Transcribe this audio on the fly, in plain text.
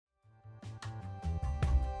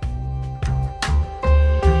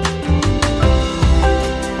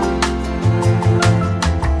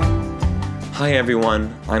Hi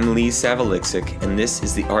everyone, I'm Lee Savaliksic, and this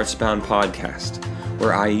is the Artsbound podcast,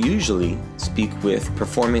 where I usually speak with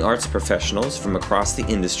performing arts professionals from across the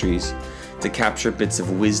industries to capture bits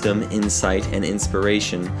of wisdom, insight, and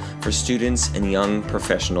inspiration for students and young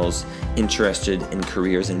professionals interested in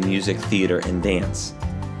careers in music, theater, and dance.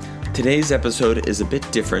 Today's episode is a bit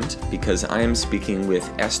different because I am speaking with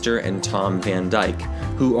Esther and Tom Van Dijk,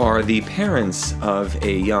 who are the parents of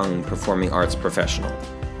a young performing arts professional.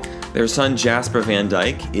 Their son Jasper Van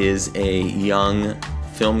Dijk is a young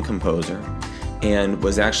film composer and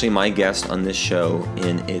was actually my guest on this show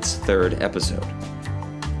in its third episode.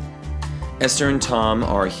 Esther and Tom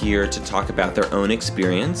are here to talk about their own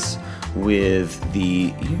experience with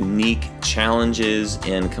the unique challenges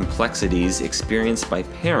and complexities experienced by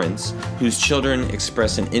parents whose children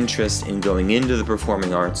express an interest in going into the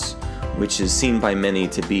performing arts, which is seen by many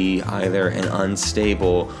to be either an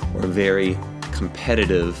unstable or very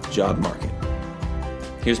competitive job market.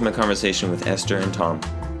 Here's my conversation with Esther and Tom.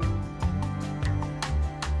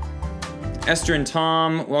 Esther and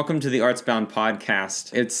Tom, welcome to the Artsbound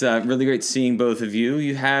podcast. It's really great seeing both of you.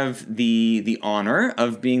 You have the honor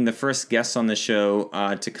of being the first guests on the show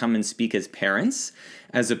to come and speak as parents,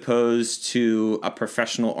 as opposed to a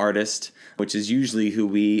professional artist, which is usually who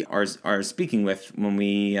we are speaking with when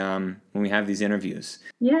we have these interviews.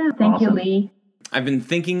 Yeah, thank you, Lee. I've been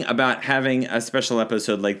thinking about having a special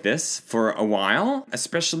episode like this for a while,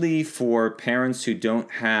 especially for parents who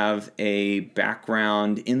don't have a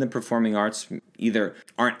background in the performing arts, either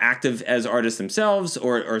aren't active as artists themselves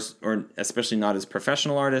or especially not as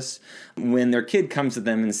professional artists. When their kid comes to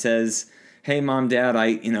them and says, "Hey, Mom, Dad,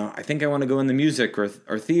 I think I want to go into music or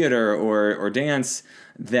theater or dance,"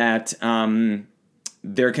 that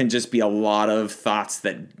there can just be a lot of thoughts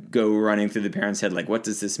that go running through the parent's head, like, what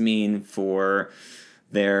does this mean for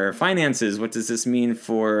their finances? What does this mean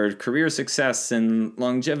for career success and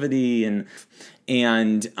longevity? And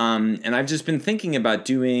I've just been thinking about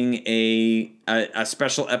doing a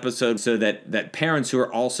special episode so that parents who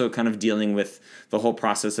are also kind of dealing with the whole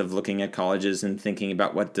process of looking at colleges and thinking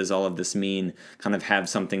about what does all of this mean, kind of have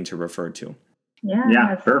something to refer to.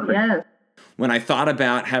 Yeah, perfect. Yes. When I thought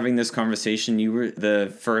about having this conversation, you were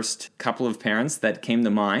the first couple of parents that came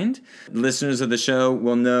to mind. Listeners of the show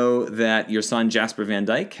will know that your son, Jasper Van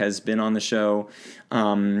Dijk, has been on the show.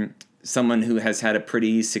 Someone who has had a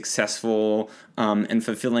pretty successful and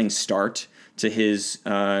fulfilling start to his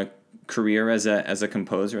career as a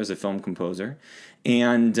composer, as a film composer.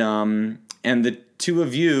 And the two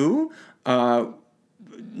of you,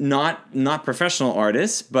 not professional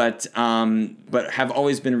artists, but have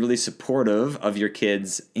always been really supportive of your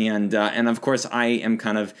kids, and of course I am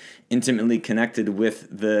kind of intimately connected with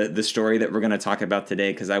the story that we're going to talk about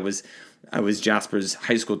today, because I was Jasper's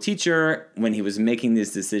high school teacher when he was making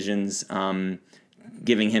these decisions,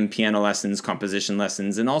 giving him piano lessons, composition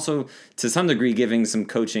lessons, and also to some degree giving some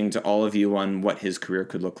coaching to all of you on what his career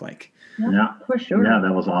could look like. Yeah, for sure. Yeah,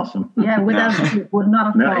 that was awesome. Yeah, without you, it would not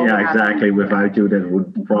have followed. Yeah, exactly. Without you, that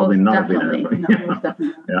would probably not have been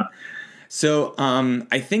happening. Yeah. So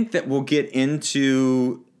I think that we'll get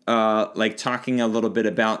into talking a little bit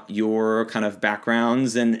about your kind of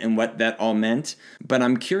backgrounds and what that all meant. But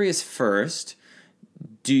I'm curious first,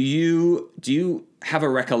 do you have a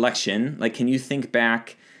recollection? Like, can you think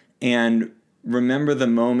back and remember the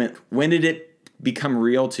moment? When did it become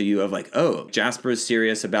real to you of like, oh, Jasper is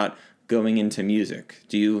serious about going into music?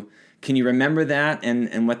 Can you remember that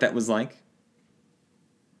and what that was like?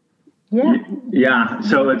 Yeah.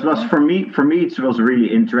 So it was for me. It was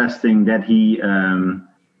really interesting that he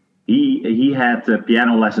had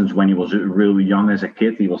piano lessons when he was really young as a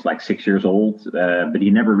kid. He was like 6 years old, but he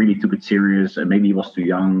never really took it serious. And maybe he was too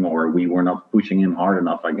young, or we were not pushing him hard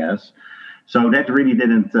enough, I guess. So that really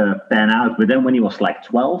didn't pan out. But then when he was like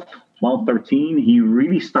 12, 13, he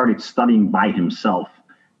really started studying by himself.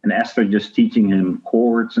 And Esther just teaching him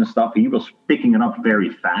chords and stuff. He was picking it up very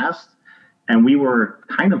fast. And we were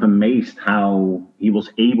kind of amazed how he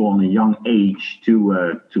was able in a young age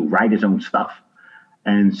to write his own stuff.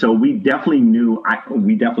 And so we definitely knew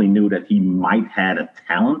that he might had a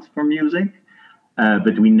talent for music,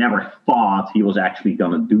 but we never thought he was actually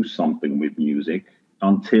going to do something with music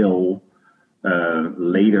until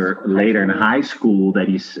later in high school.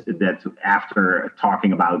 That after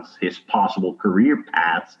talking about his possible career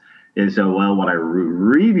path, is what I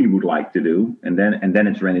really would like to do, and then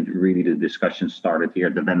it's really the discussion started here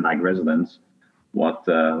at the Van Dijk residence. What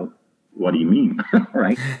do you mean?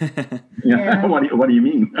 Right? Yeah. What do you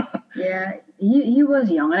mean? Yeah, he was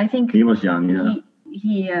young, and I think he was young.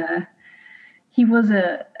 Yeah, he was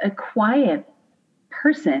a quiet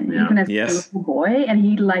person, even as a little boy. And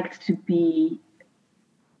he liked to be,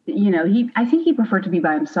 I think he preferred to be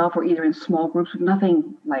by himself or either in small groups,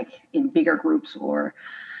 nothing like in bigger groups.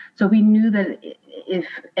 So we knew that if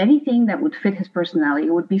anything that would fit his personality,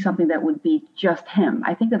 it would be something that would be just him.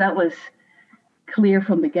 I think that was clear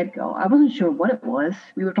from the get-go. I wasn't sure what it was.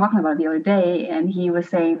 We were talking about it the other day, and he was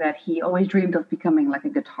saying that he always dreamed of becoming like a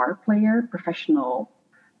guitar player, professional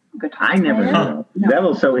guitar player. I never knew. No. That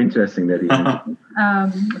was so interesting that he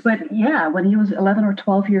but yeah, when he was 11 or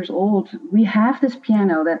 12 years old, we have this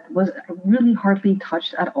piano that was really hardly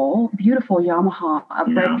touched at all. Beautiful Yamaha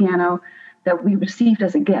upright piano that we received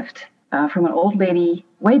as a gift from an old lady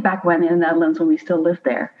way back when in the Netherlands when we still lived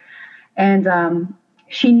there. And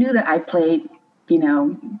she knew that I played,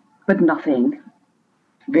 but nothing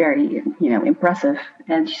very, impressive.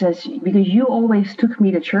 And she says, because you always took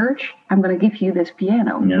me to church, I'm going to give you this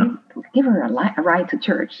piano. Yeah. Give her a ride to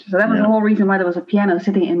church. So that was the whole reason why there was a piano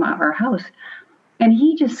sitting in our house. And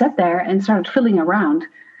he just sat there and started fiddling around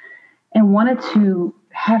and wanted to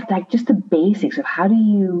have like just the basics of how do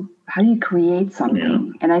you create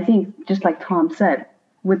something. And I think, just like Tom said,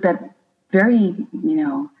 with that very,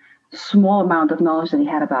 small amount of knowledge that he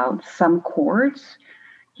had about some chords,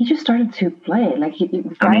 he just started to play. Like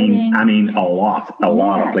writing. I mean, a lot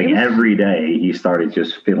of playing. Every day he started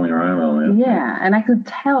just fiddling around on it. Yeah, and I could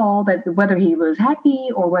tell that whether he was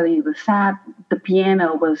happy or whether he was sad, the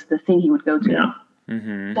piano was the thing he would go to. Yeah.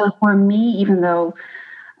 Mm-hmm. So for me, even though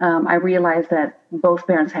I realized that both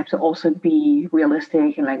parents have to also be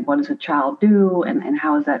realistic and like, what does a child do and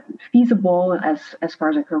how is that feasible as far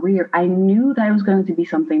as a career, I knew that it was going to be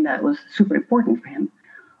something that was super important for him.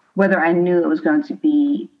 Whether I knew it was going to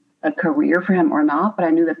be a career for him or not, but I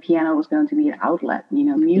knew that piano was going to be an outlet.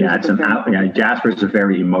 Music. Yeah, it's an outlet. Jasper's a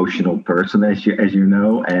very emotional person, as you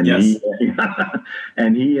know, and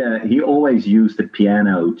he always used the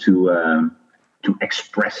piano to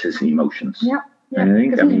express his emotions. Yeah. Yeah, I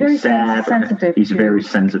think he's very sad, sensitive. He's very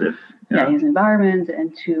sensitive. Yeah, his environment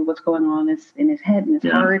and to what's going on in his head and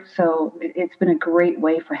his heart. So it's been a great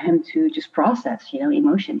way for him to just process,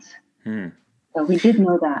 emotions. So we did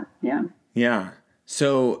know that. Yeah. Yeah.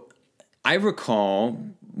 So I recall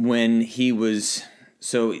when he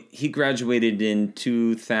graduated in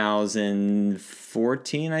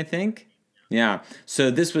 2014, I think. Yeah. So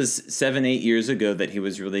this was 7-8 years ago that he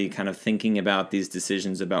was really kind of thinking about these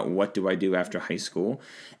decisions about what do I do after high school.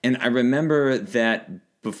 And I remember that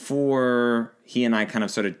before he and I kind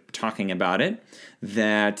of started talking about it,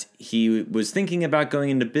 that he was thinking about going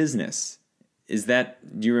into business. Do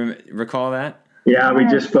you recall that? Yeah, we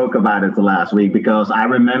just spoke about it the last week because I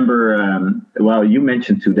remember, you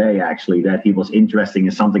mentioned today actually that he was interested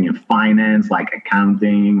in something in finance, like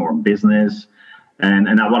accounting or business. And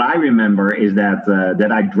what I remember is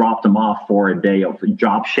that I dropped him off for a day of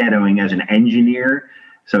job shadowing as an engineer.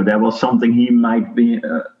 So that was something he might be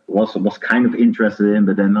was kind of interested in,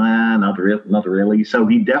 but then not really. So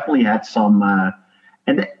he definitely had some,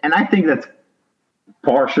 and I think that's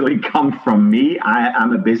partially come from me.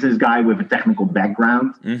 I'm a business guy with a technical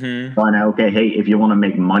background. Mm-hmm. So I know, okay, hey, if you want to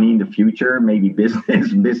make money in the future, maybe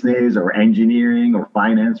business or engineering or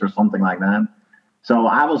finance or something like that. So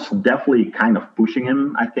I was definitely kind of pushing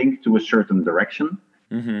him, I think, to a certain direction,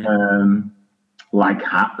 like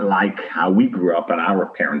how we grew up and our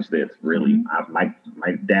parents did. Really, my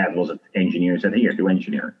dad was an engineer. Said, "Here, do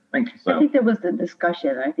engineering." Thanks. So I think there was the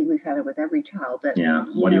discussion. I think we've had it with every child. That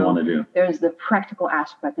what do you want to do? There's the practical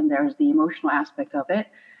aspect and there's the emotional aspect of it.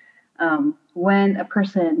 When a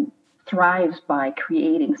person thrives by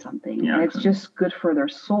creating something, and it's just good for their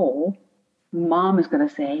soul. Mom is going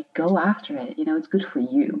to say, go after it. It's good for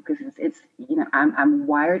you because it's I'm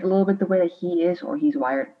wired a little bit the way that he is, or he's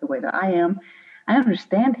wired the way that I am. I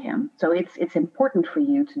understand him. So it's important for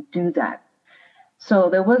you to do that. So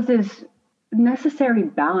there was this necessary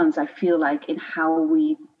balance, I feel like, in how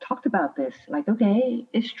we talked about this. Like, okay,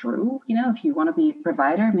 it's true. If you want to be a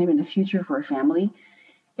provider, maybe in the future for a family,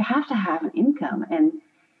 you have to have an income. And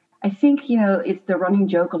I think, it's the running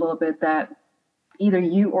joke a little bit that either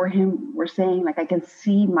you or him were saying, like, I can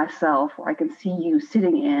see myself or I can see you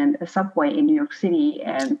sitting in a subway in New York City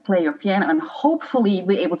and play your piano and hopefully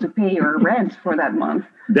be able to pay your rent for that month.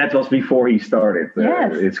 That was before he started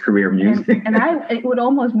his career in music. And it would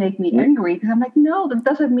almost make me angry because I'm like, no, that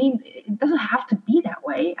doesn't mean, it doesn't have to be that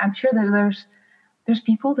way. I'm sure that there's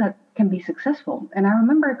people that can be successful. And I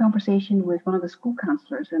remember a conversation with one of the school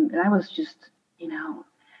counselors and I was just,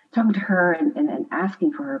 talking to her and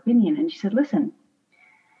asking for her opinion. And she said, listen,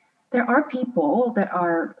 there are people that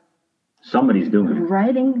are somebody's doing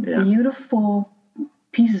writing beautiful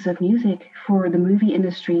pieces of music for the movie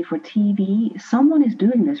industry, for TV. Someone is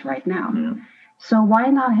doing this right now. Yeah. So why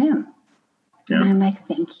not him? Yeah. And I'm like,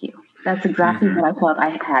 thank you. That's exactly what I thought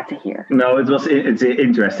I had to hear. No, it's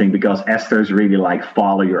interesting because Esther's really like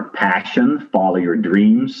follow your passion, follow your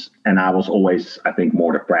dreams. And I was always, I think,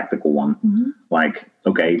 more the practical one. Mm-hmm. Like,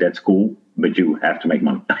 okay, that's cool, but you have to make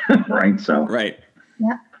money, right? So, right.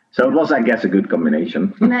 Yeah. So it was, I guess, a good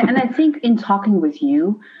combination. and I think in talking with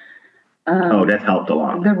you, that helped a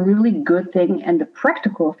lot. The really good thing and the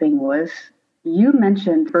practical thing was you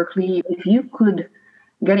mentioned Berkeley. If you could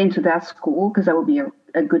get into that school, because that would be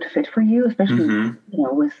a good fit for you, especially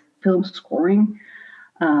with film scoring,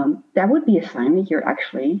 that would be a sign that you're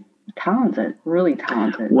actually talented, really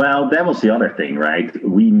talented. Well, that was the other thing, right?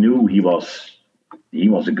 We knew he was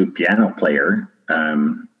a good piano player,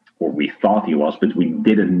 or we thought he was, but we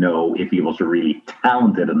didn't know if he was really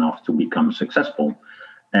talented enough to become successful.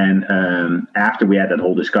 And after we had that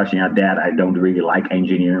whole discussion, Dad, I don't really like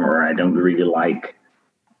engineering, or I don't really like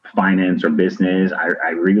finance or business. I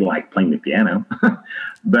really like playing the piano.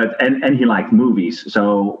 But and he liked movies.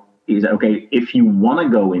 So he said, okay, if you want to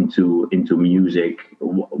go into music,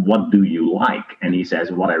 what do you like? And he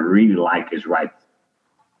says, what I really like is write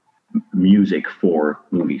music for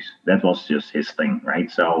movies. That was just his thing, right?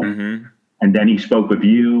 So, and then he spoke with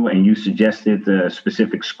you, and you suggested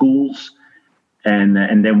specific schools, and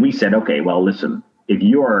then we said, okay, well, listen, if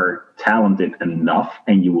you are talented enough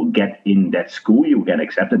and you will get in that school, you will get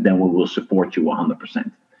accepted, then we will support you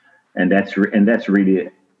 100%. And that's really,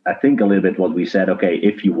 I think, a little bit what we said. Okay,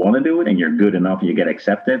 if you want to do it and you're good enough and you get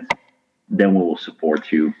accepted, then we will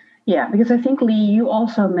support you. Yeah, because I think, Lee, you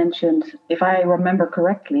also mentioned, if I remember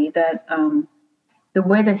correctly, that the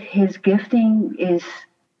way that his gifting is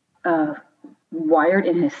wired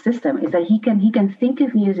in his system is that he can think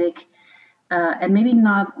of music and maybe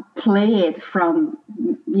not play it from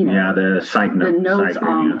the side note, the notes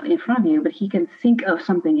in front of you, but he can think of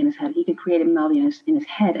something in his head. He can create a melody in his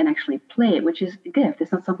head and actually play it, which is a gift.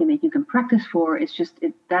 It's not something that you can practice for. It's just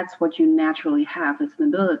that's what you naturally have. It's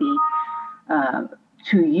an ability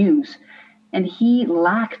to use, and he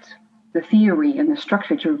lacked the theory and the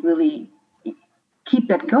structure to really keep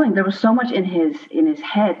that going. There was so much in his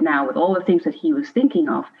head now with all the things that he was thinking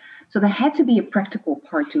of. So there had to be a practical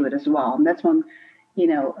part to it as well. And that's when,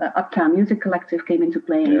 Uptown Music Collective came into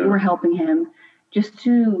play, and you were helping him just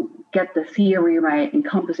to get the theory right and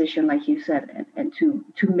composition, like you said, and to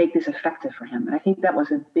make this effective for him. And I think that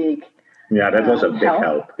was a big that was a big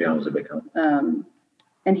help. Yeah, it was a big help.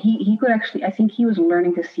 And he could actually, I think he was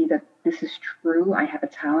learning to see that this is true. I have a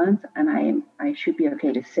talent, and I should be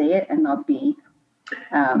okay to say it and not be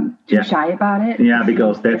too shy about it. Yeah,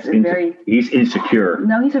 because he's insecure.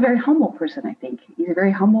 No, he's a very humble person, I think. He's a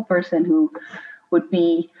very humble person who would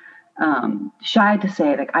be shy to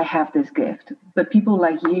say, like, I have this gift. But people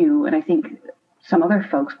like you, and I think some other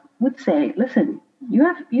folks would say, listen, you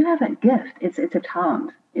have a gift. It's a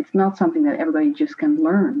talent. It's not something that everybody just can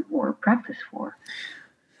learn or practice for.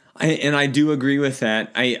 I do agree with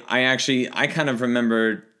that. I kind of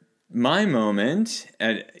remember my moment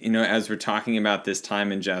as we're talking about this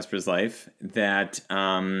time in Jasper's life, that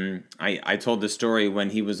I told the story when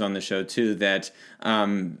he was on the show too, that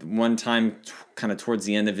one time kind of towards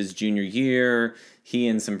the end of his junior year, he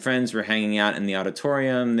and some friends were hanging out in the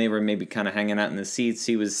auditorium. They were maybe kind of hanging out in the seats.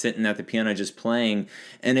 He was sitting at the piano just playing,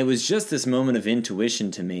 and it was just this moment of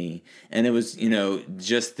intuition to me. And it was,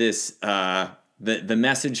 just this, the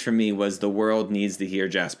message for me was the world needs to hear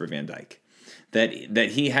Jasper Van Dijk.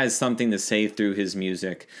 That he has something to say through his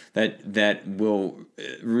music that will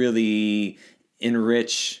really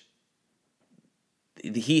enrich.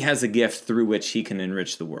 He has a gift through which he can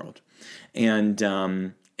enrich the world, and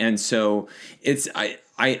so it's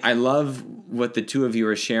I love what the two of you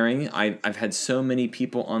are sharing. I've had so many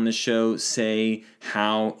people on the show say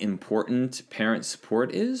how important parent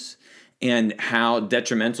support is, and how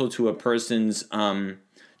detrimental to a person's to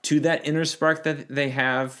that inner spark that they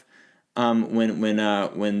have. When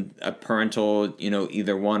a parental,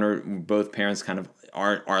 either one or both parents kind of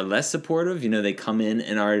are less supportive, they come in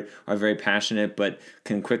and are very passionate, but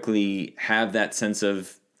can quickly have that sense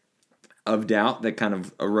of doubt that kind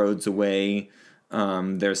of erodes away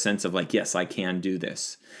their sense of like, yes, I can do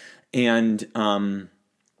this. And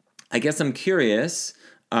I guess I'm curious,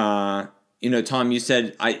 Tom, you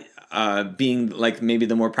said being like maybe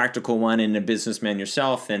the more practical one and a businessman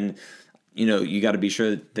yourself, and you got to be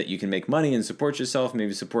sure that you can make money and support yourself,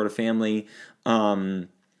 maybe support a family.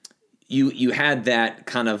 You had that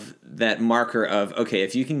kind of that marker of, okay,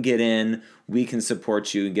 if you can get in, we can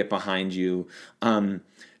support you and get behind you.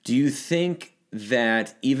 Do you think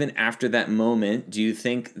that even after that moment, do you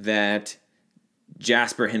think that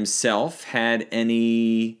Jasper himself had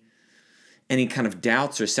any kind of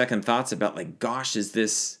doubts or second thoughts about like, gosh, is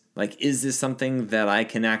this something that I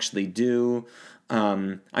can actually do?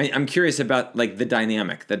 I'm curious about like the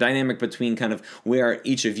dynamic between kind of where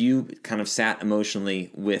each of you kind of sat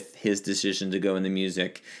emotionally with his decision to go in the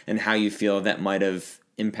music, and how you feel that might have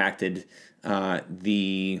impacted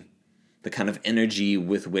the kind of energy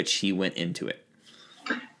with which he went into it.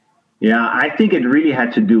 Yeah, I think it really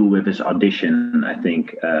had to do with his audition, I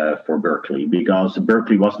think, for Berkeley, because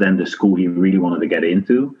Berkeley was then the school he really wanted to get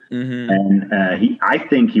into. Mm-hmm. And I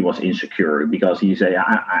think he was insecure because he said,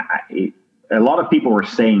 a lot of people were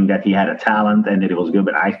saying that he had a talent and that it was good,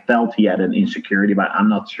 but I felt he had an insecurity, but I'm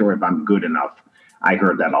not sure if I'm good enough. I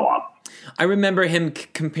heard that a lot. I remember him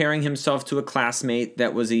comparing himself to a classmate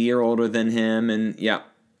that was a year older than him, and yeah.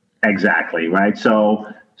 Exactly, right? So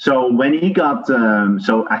when he got,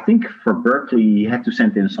 so I think for Berkeley, he had to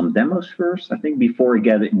send in some demos first, I think, before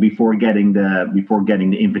getting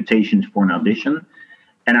the invitations for an audition.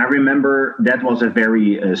 And I remember that was a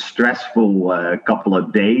very stressful couple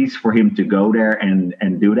of days for him to go there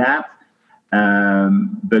and do that.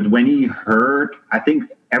 But when he heard, I think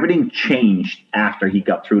everything changed after he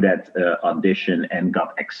got through that audition and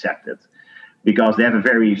got accepted, because they have a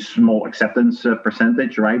very small acceptance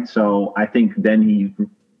percentage, right? So I think then he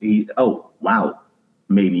oh, wow,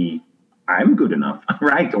 maybe I'm good enough,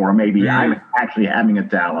 right? Or maybe I'm actually having a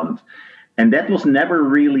talent. And that was never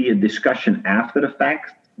really a discussion after the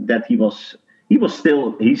fact, that he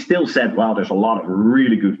still said, wow, there's a lot of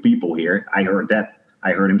really good people here. I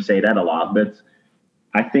heard him say that a lot, but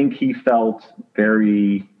I think he felt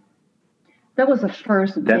very... That was the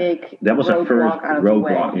first big roadblock out of the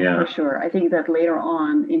way, for sure. I think that later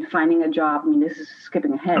on in finding a job, I mean, this is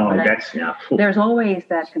skipping ahead. Oh, but there's always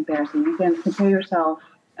that comparison. You can compare yourself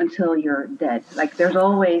until you're dead. Like, there's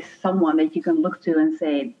always someone that you can look to and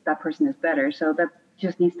say, that person is better. So that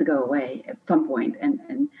just needs to go away at some point.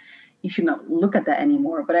 And you should not look at that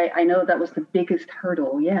anymore. But I know that was the biggest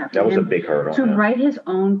hurdle. Yeah. That was a big hurdle. To write his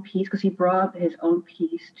own piece, because he brought his own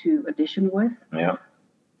piece to audition with. Yeah.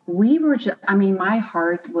 We were just, I mean, I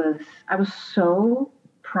was so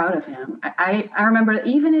proud of him. I remember,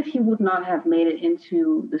 even if he would not have made it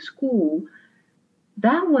into the school,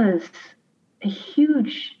 that was a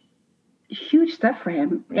huge step for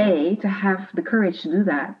him. A, to have the courage to do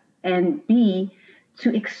that, and B,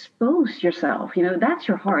 to expose yourself. You know, that's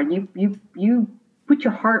your heart. You put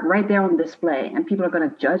your heart right there on display, and people are going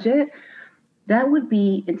to judge it. That would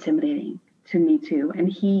be intimidating to me too. And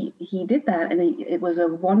he did that, and it was a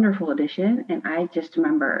wonderful audition. And I just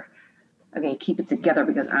remember, okay, keep it together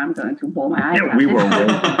because I'm going to blow my eyes out. We were.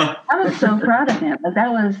 I was so proud of him. Like,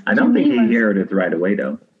 that was. I don't think he heard it right away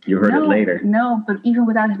though. You heard it later. No, but even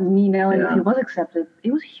without me knowing if he was accepted,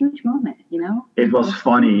 it was a huge moment, you know? It was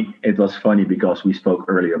funny. It was funny because we spoke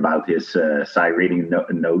earlier about his sight reading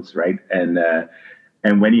notes, right?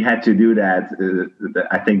 And when he had to do that,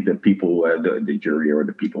 I think the people, the jury or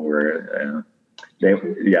the people were,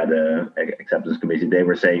 the acceptance committee, they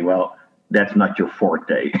were saying, well, that's not your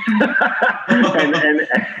forte.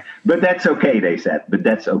 But that's okay, they said. But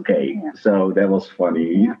that's okay. Yeah. So that was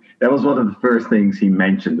funny. Yeah. That was one of the first things he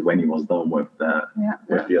mentioned when he was done with the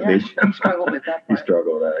audition. He struggled with that part. He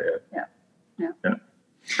struggled with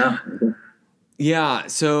that, Yeah,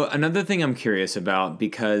 so another thing I'm curious about,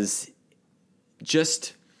 because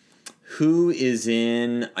just who is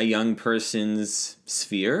in a young person's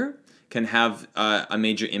sphere can have a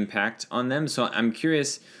major impact on them. So I'm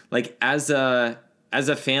curious, like, as a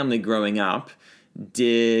family growing up,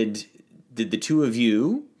 did the two of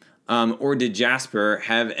you or did Jasper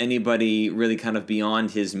have anybody really kind of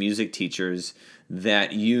beyond his music teachers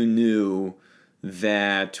that you knew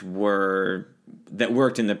that worked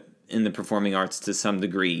in the performing arts to some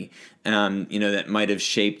degree, that might have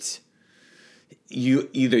shaped you,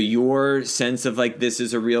 either your sense of like this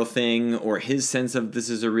is a real thing or his sense of this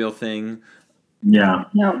is a real thing? Yeah.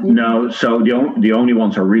 No. So the only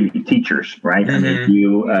ones are really teachers, right?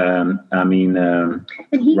 Mm-hmm. I mean,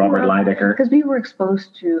 Robert Lydecker. Because we were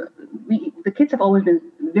exposed to, the kids have always been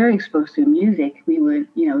very exposed to music. We would,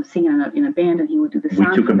 sing in a band, and he would do the sound.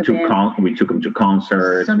 We took him to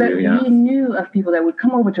concerts. So that we knew of people that would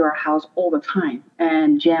come over to our house all the time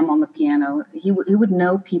and jam on the piano. He would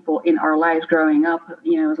know people in our lives growing up.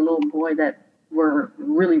 As a little boy that were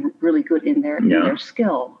really, really good in their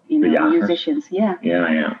skill, musicians. Yeah.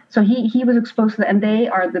 So he was exposed to that, and they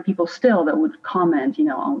are the people still that would comment,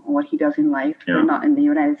 on what he does in life. They're not in the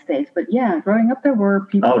United States, but growing up there were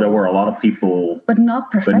people. Oh, there were a lot of people, but not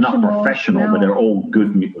professional. But they're all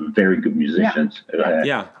good, very good musicians.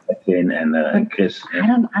 Finn and Chris. I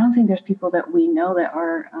don't think there's people that we know that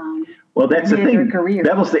are. Well, that's the thing.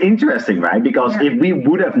 That was the interesting, right? Because if we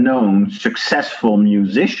would have known successful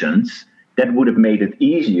musicians, that would have made it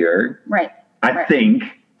easier. Right. I think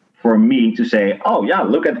for me to say, oh yeah,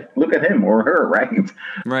 look at him or her, right?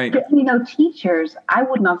 Right. But, teachers, I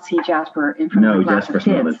would not see Jasper in front of a class of kids.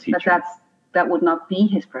 Not a teacher. That would not be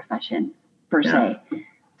his profession per se.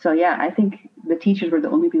 So I think the teachers were the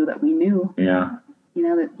only people that we knew. Yeah.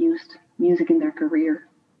 That used music in their career.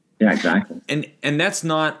 Yeah, exactly. And that's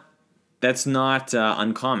not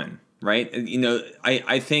uncommon, right?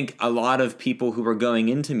 I think a lot of people who are going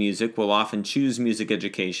into music will often choose music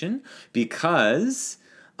education because,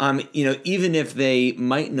 even if they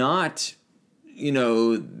might not,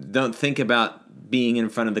 don't think about being in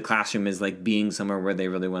front of the classroom as like being somewhere where they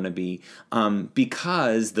really want to be,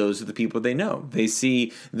 because those are the people they know. They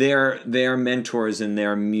see their mentors and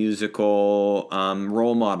their musical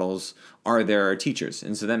role models are their teachers,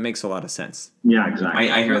 and so that makes a lot of sense. Yeah,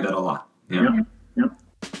 exactly. I hear that a lot. Yep.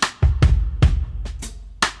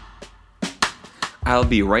 I'll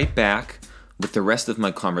be right back with the rest of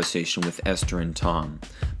my conversation with Esther and Tom,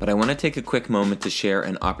 but I want to take a quick moment to share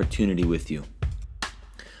an opportunity with you.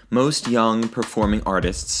 Most young performing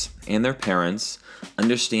artists and their parents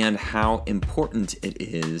understand how important it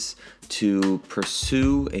is to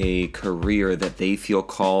pursue a career that they feel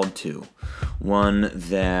called to, one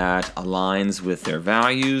that aligns with their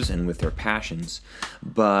values and with their passions,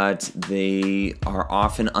 but they are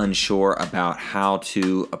often unsure about how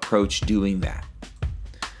to approach doing that.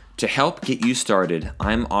 To help get you started,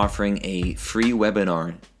 I'm offering a free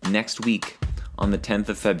webinar next week on the 10th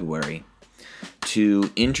of February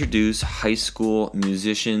to introduce high school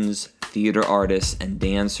musicians, theater artists, and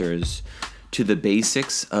dancers to the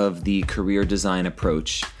basics of the career design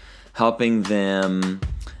approach, helping them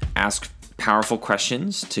ask powerful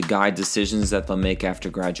questions to guide decisions that they'll make after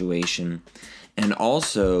graduation, and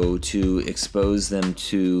also to expose them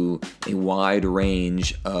to a wide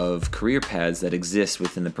range of career paths that exist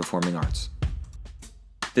within the performing arts.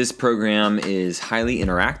 This program is highly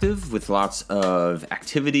interactive with lots of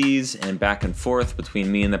activities and back and forth between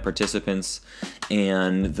me and the participants,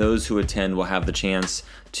 and those who attend will have the chance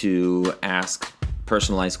to ask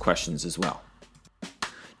personalized questions as well.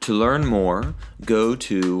 To learn more, go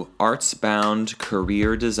to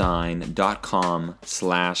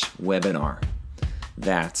artsboundcareerdesign.com/webinar.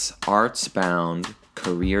 That's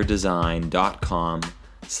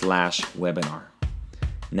artsboundcareerdesign.com/webinar.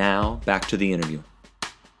 Now, back to the interview.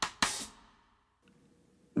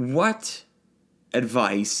 What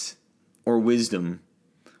advice or wisdom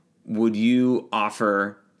would you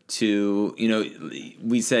offer to,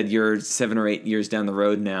 we said you're 7 or 8 years down the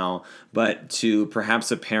road now, but to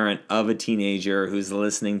perhaps a parent of a teenager who's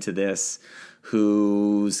listening to this,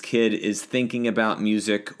 whose kid is thinking about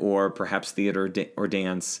music or perhaps theater or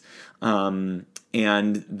dance, and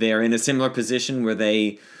they're in a similar position where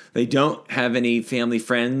they don't have any family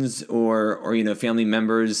friends or family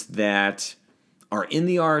members that are in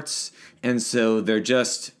the arts, and so they're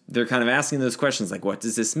kind of asking those questions like, what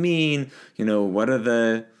does this mean? What are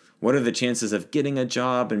the chances of getting a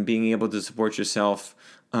job and being able to support yourself?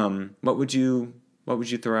 What would you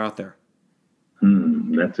throw out there?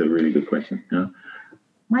 That's a really good question. Yeah.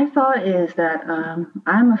 My thought is that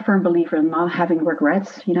I'm a firm believer in not having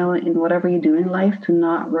regrets, in whatever you do in life, to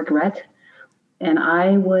not regret. And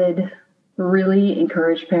I would really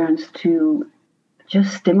encourage parents to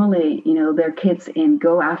just stimulate, their kids and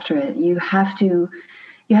go after it. You have to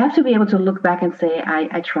be able to look back and say,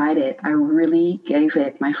 I tried it. I really gave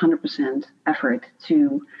it my 100% effort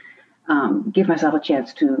to give myself a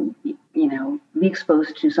chance to, be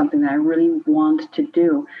exposed to something that I really want to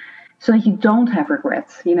do, so that you don't have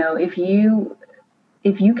regrets. If you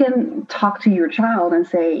can talk to your child and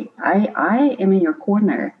say, I am in your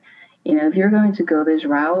corner. If you're going to go this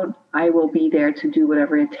route, I will be there to do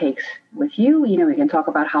whatever it takes with you. We can talk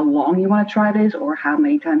about how long you want to try this or how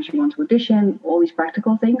many times you want to audition, all these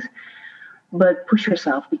practical things. But push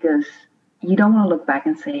yourself, because you don't want to look back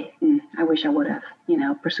and say, I wish I would have,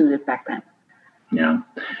 pursued it back then. Yeah.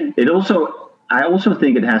 I also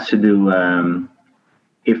think it has to do,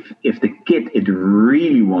 if the kid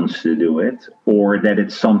really wants to do it, or that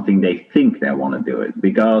it's something they think they want to do it.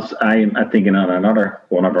 Because I think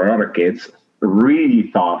one of our other kids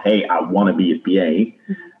really thought, hey, I want to be a PA.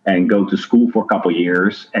 and go to school for a couple of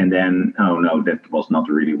years, and then, oh no, that was not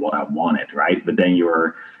really what I wanted, right? But then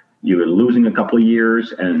you're losing a couple of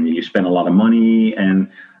years, and you spend a lot of money, and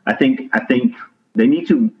I think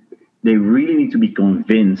they really need to be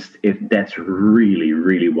convinced if that's really,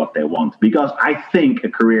 really what they want. Because I think a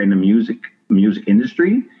career in the music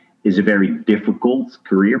industry is a very difficult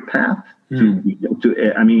career path.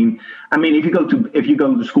 I mean, if you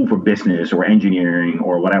go to school for business or engineering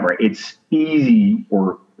or whatever, it's easy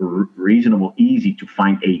or reasonable easy to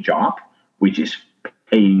find a job which is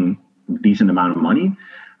paying a decent amount of money.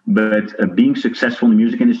 But being successful in the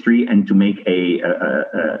music industry and to make a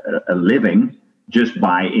living just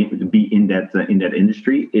by be in that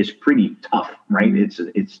industry is pretty tough, right?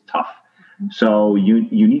 It's tough. So you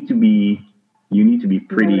need to be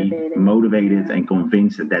pretty motivated and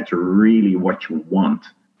convinced that that's really what you want.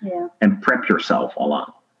 Yeah. And prep yourself a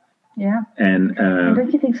lot. Yeah. And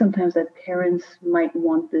don't you think sometimes that parents might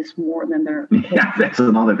want this more than their kids? Yeah, that's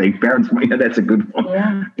another thing. Parents might. That's a good one.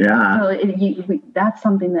 Yeah. Yeah. So that's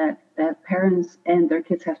something that parents and their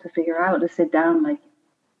kids have to figure out, to sit down, like,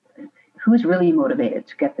 who's really motivated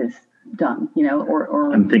to get this done,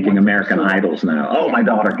 or I'm thinking American Idols now. Oh, my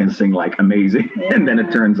daughter can sing like amazing. Yeah. And then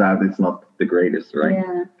it turns out it's not the greatest, right?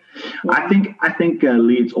 Yeah. I think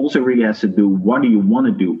Lee, it also really has to do, what do you want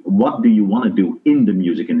to do? What do you want to do in the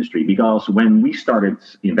music industry? Because when we started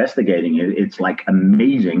investigating it, it's like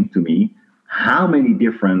amazing to me how many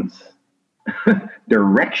different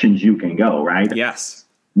directions you can go, right? Yes.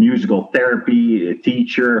 Musical therapy, a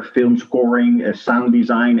teacher, film scoring, a sound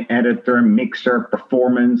design, editor, mixer,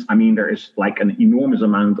 performance. I mean, there is like an enormous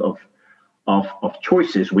amount of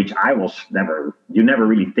choices, which you never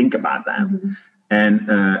really think about that. Mm-hmm.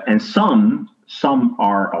 And some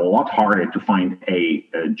are a lot harder to find a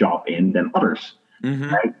job in than others.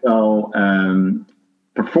 Mm-hmm. Right? So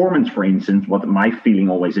performance, for instance, what my feeling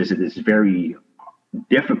always is, it is very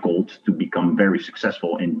difficult to become very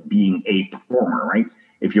successful in being a performer, right?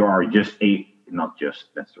 If you are that's the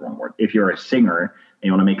wrong word. If you're a singer and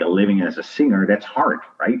you want to make a living as a singer, that's hard,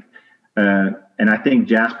 right? And I think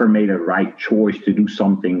Jasper made a right choice to do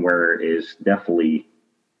something where there is definitely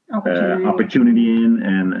opportunity in,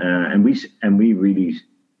 and we really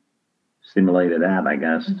stimulated that, I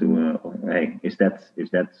guess. Mm-hmm. To hey, is that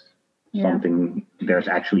something there's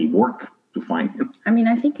actually work to find? I mean,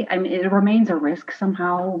 I think it remains a risk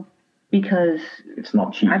somehow, because it's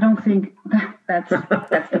not cheap. I don't think that's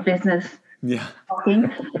the business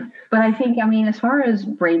talking. But I think, as far as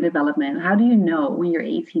brain development, how do you know when you're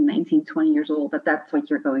 18, 19, 20 years old that that's what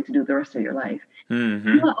you're going to do the rest of your life?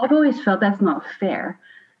 Mm-hmm. I've always felt that's not fair.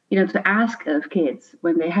 To ask of kids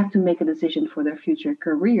when they have to make a decision for their future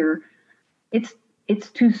career, it's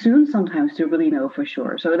too soon sometimes to really know for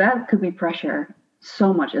sure. So that could be pressure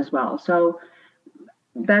so much as well. So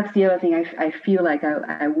that's the other thing I feel like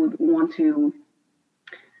I would want to,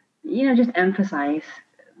 just emphasize,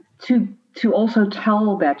 to also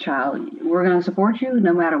tell that child, we're going to support you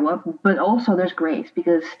no matter what, but also there's grace,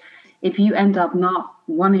 because if you end up not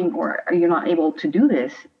wanting, or you're not able to do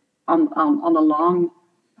this on the long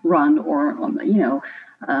run, or on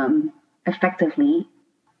effectively,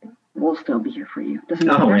 we'll still be here for you. There's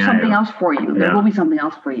something else for you. There will be something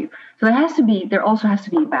else for you. So there also has to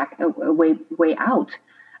be a way out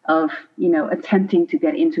of, attempting to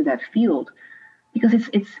get into that field, because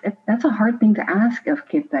that's a hard thing to ask of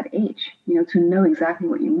kids that age, to know exactly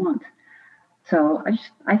what you want. So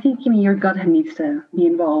I think, your gut needs to be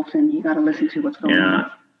involved, and you got to listen to what's going on.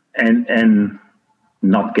 And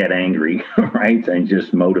not get angry, right? And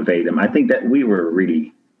just motivate them. I think that we were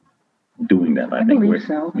really doing that. I believe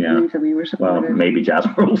so. I believe that we were supportive. Well, maybe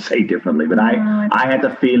Jasper will say differently, but I had the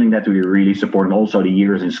feeling that we really supported. Also, the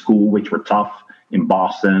years in school, which were tough in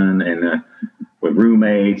Boston, and with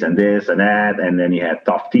roommates and this and that, and then you had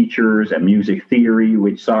tough teachers and music theory,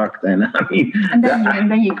 which sucked. And and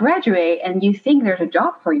then you graduate and you think there's a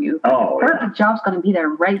job for you. Oh, the job's going to be there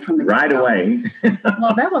right from the right away.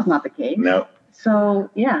 Well, that was not the case. No. So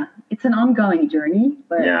it's an ongoing journey,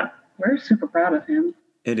 but we're super proud of him.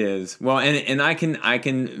 It is. Well, and I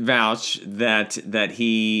can vouch that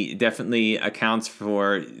he definitely accounts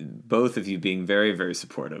for both of you being very, very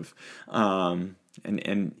supportive.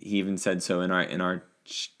 And he even said so in our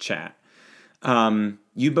chat.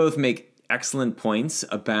 You both make excellent points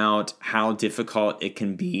about how difficult it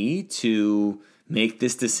can be to make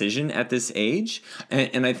this decision at this age.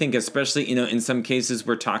 And I think especially, in some cases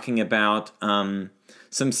we're talking about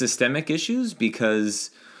some systemic issues,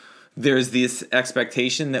 because there's this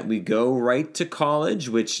expectation that we go right to college,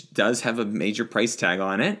 which does have a major price tag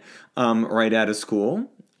on it, right out of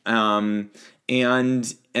school. And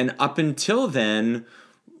up until then,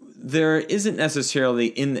 there isn't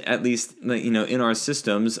necessarily at least in our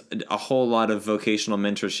systems a whole lot of vocational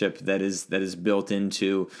mentorship that is built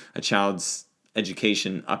into a child's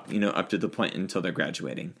education up to the point until they're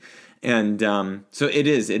graduating, and so it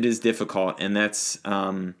is difficult, and that's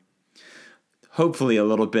hopefully a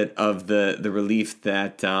little bit of the relief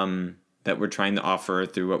that we're trying to offer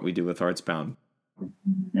through what we do with Artsbound.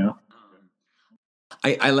 Yeah.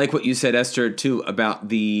 I like what you said, Esther, too, about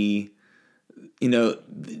the,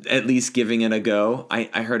 at least giving it a go.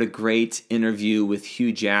 I heard a great interview with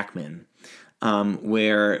Hugh Jackman,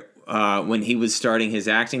 where when he was starting his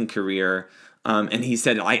acting career, and he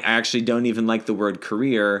said, I actually don't even like the word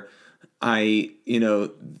career. I'm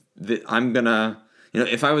gonna,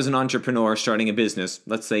 if I was an entrepreneur starting a business,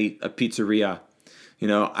 let's say a pizzeria,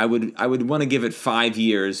 I would want to give it 5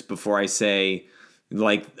 years before I say,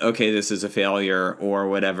 like, okay, this is a failure or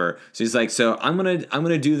whatever. So he's like, so I'm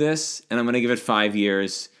gonna do this, and I'm gonna give it 5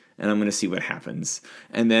 years, and I'm gonna see what happens,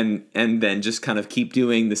 and then just kind of keep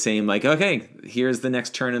doing the same. Like, okay, here's the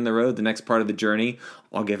next turn in the road, the next part of the journey.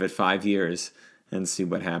 I'll give it 5 years and see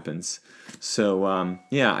what happens. So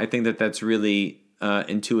I think that's really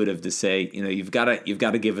intuitive to say. You've got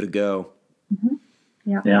to give it a go. Mm-hmm.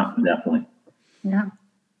 Yeah, definitely. Yeah,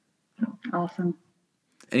 awesome.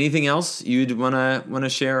 Anything else you'd want to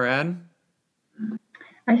share or add?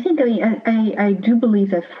 I think I do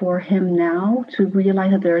believe that for him now to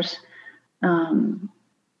realize that there's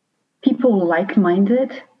people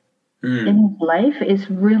like-minded in his life is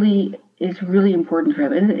really important for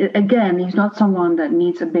him. And again, he's not someone that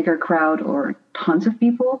needs a bigger crowd or tons of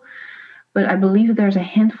people, but I believe that there's a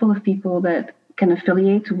handful of people that can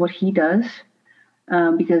affiliate to what he does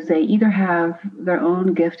because they either have their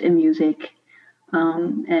own gift in music.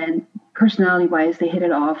 And personality-wise, they hit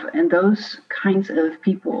it off. And those kinds of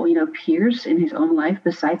people, peers in his own life,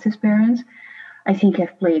 besides his parents, I think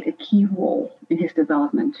have played a key role in his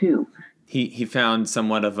development too. He found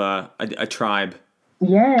somewhat of a tribe.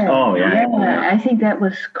 Yeah. Oh, yeah. I think that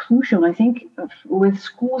was crucial. I think with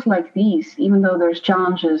schools like these, even though there's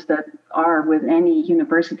challenges that are with any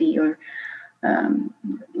university or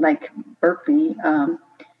like Berkeley,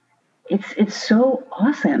 it's so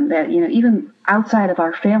awesome that even outside of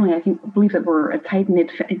our family, I believe that we're a tight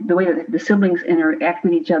knit. The way that the siblings interact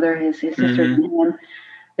with each other, his sisters and him,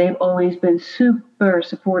 they've always been super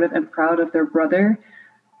supportive and proud of their brother.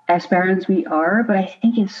 As parents, we are, but I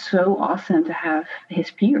think it's so awesome to have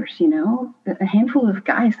his peers. A handful of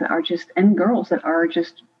guys that are and girls that are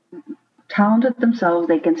just talented themselves.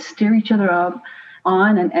 They can steer each other up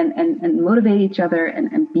on and motivate each other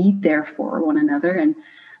and be there for one another. And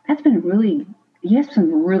that's been he has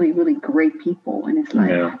some really, really great people in his life.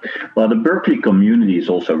 Yeah. Well, the Berkeley community is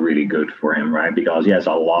also really good for him, right? Because he has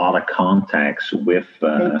a lot of contacts with...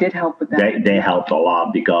 they did help with that. They helped a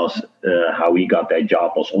lot because how he got that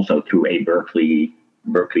job was also through a Berkeley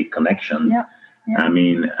connection. Yeah. I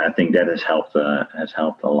mean, I think that has helped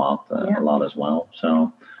a lot as well.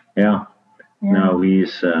 So, yeah. No,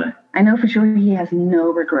 he's... I know for sure he has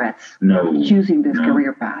no regrets of choosing this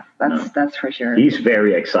career path. That's for sure. He's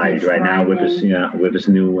very excited right now with his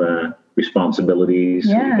new responsibilities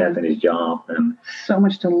he got in his job, and so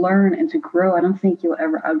much to learn and to grow. I don't think you'll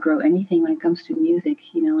ever outgrow anything when it comes to music,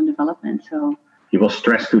 and development. So he was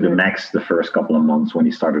stressed to the max the first couple of months when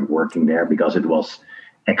he started working there because it was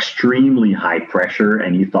extremely high pressure,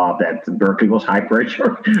 and he thought that Berkeley was high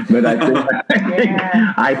pressure. But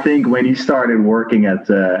I think when he started working at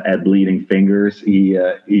Bleeding Fingers,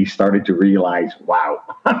 he started to realize, wow,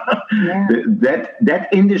 that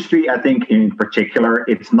industry, I think in particular,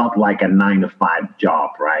 it's not like a 9-to-5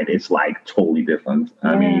 job, right? It's like totally different.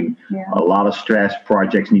 I mean, a lot of stress.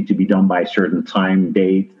 Projects need to be done by a certain time,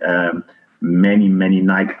 date, many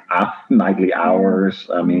nightly hours.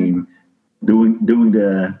 I mean, doing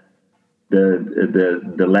the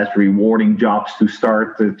less rewarding jobs to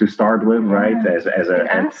start with, right?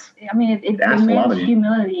 It demands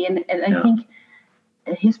humility, and I think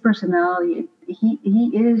his personality, he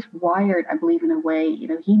is wired, I believe, in a way.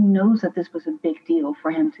 He knows that this was a big deal for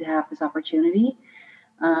him to have this opportunity.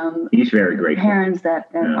 He's very grateful. Parents that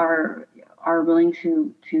are willing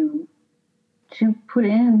to put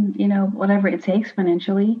in, whatever it takes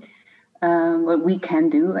financially, what we can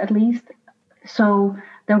do at least. So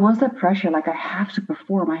there was that pressure, like I have to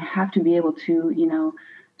perform, I have to be able to,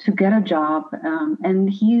 to get a job. And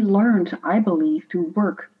he learned, I believe, to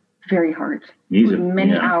work very hard, put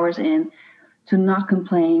many hours in, to not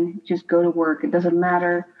complain, just go to work. It doesn't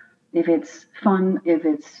matter if it's fun, if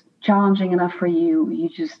it's challenging enough for you, you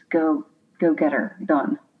just go get her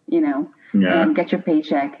done, and get your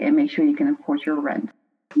paycheck and make sure you can afford your rent.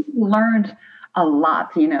 He learned a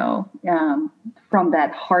lot, from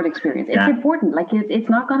that hard experience. It's important. Like it's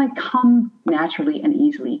not going to come naturally and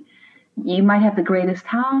easily. You might have the greatest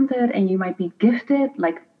talent and you might be gifted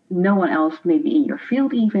like no one else, maybe in your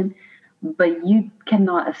field even, but you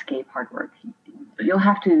cannot escape hard work. You'll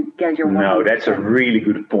have to get your work. No, that's a really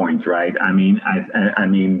good point, right? I mean,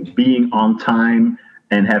 being on time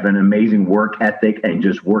and have an amazing work ethic and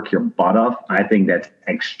just work your butt off, I think that's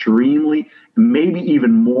extremely, maybe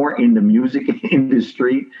even more in the music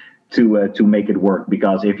industry to make it work.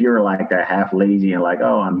 Because if you're like a half lazy and like,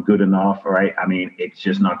 oh, I'm good enough, right? I mean, it's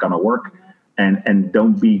just not going to work. And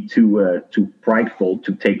don't be too prideful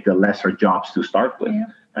to take the lesser jobs to start with. Yeah.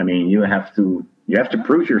 I mean, you have to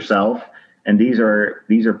prove yourself. And these are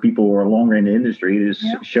people who are longer in the industry. Just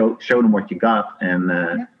show them what you got,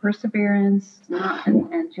 and perseverance,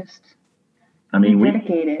 and just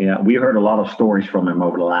dedicated. We heard a lot of stories from him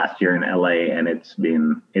over the last year in LA, and it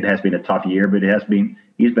has been a tough year, but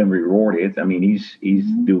he's been rewarded. I mean, he's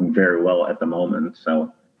doing very well at the moment.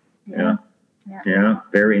 So yeah,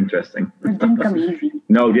 very interesting. It didn't come easy.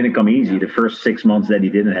 No, it didn't come easy. The first 6 months that he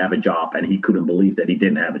didn't have a job, and he couldn't believe that he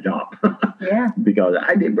didn't have a job. Because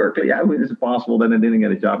I did Berkeley. Is it possible that I didn't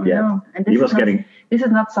get a job yet? And this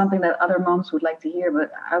is not something that other moms would like to hear,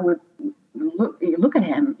 but I would look at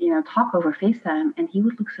him, talk over FaceTime, and he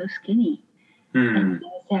would look so skinny. And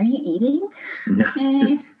say, are you eating?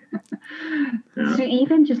 So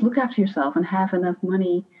even just look after yourself and have enough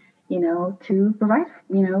money, to provide,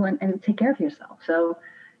 and take care of yourself. So,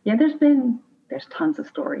 there's tons of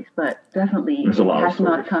stories, but definitely it has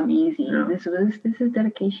not come easy. Yeah. This is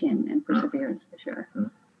dedication and perseverance for sure. Yeah.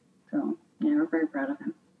 So, we're very proud of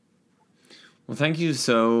him. Well, thank you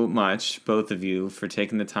so much, both of you, for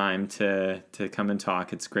taking the time to come and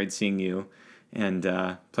talk. It's great seeing you, and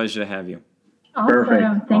pleasure to have you. Awesome.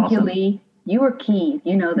 Perfect. Thank you, Lee. You were key.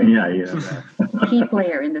 You know that. Yeah. Key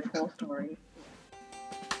player in this whole story.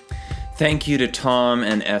 Thank you to Tom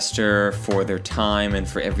and Esther for their time and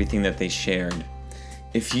for everything that they shared.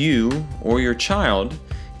 If you or your child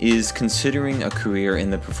is considering a career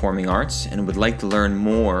in the performing arts and would like to learn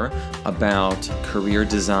more about career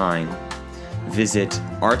design, visit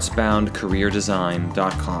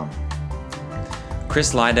artsboundcareerdesign.com.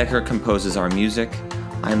 Chris Lydecker composes our music.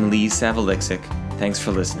 I'm Lee Savaliksic. Thanks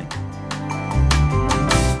for listening.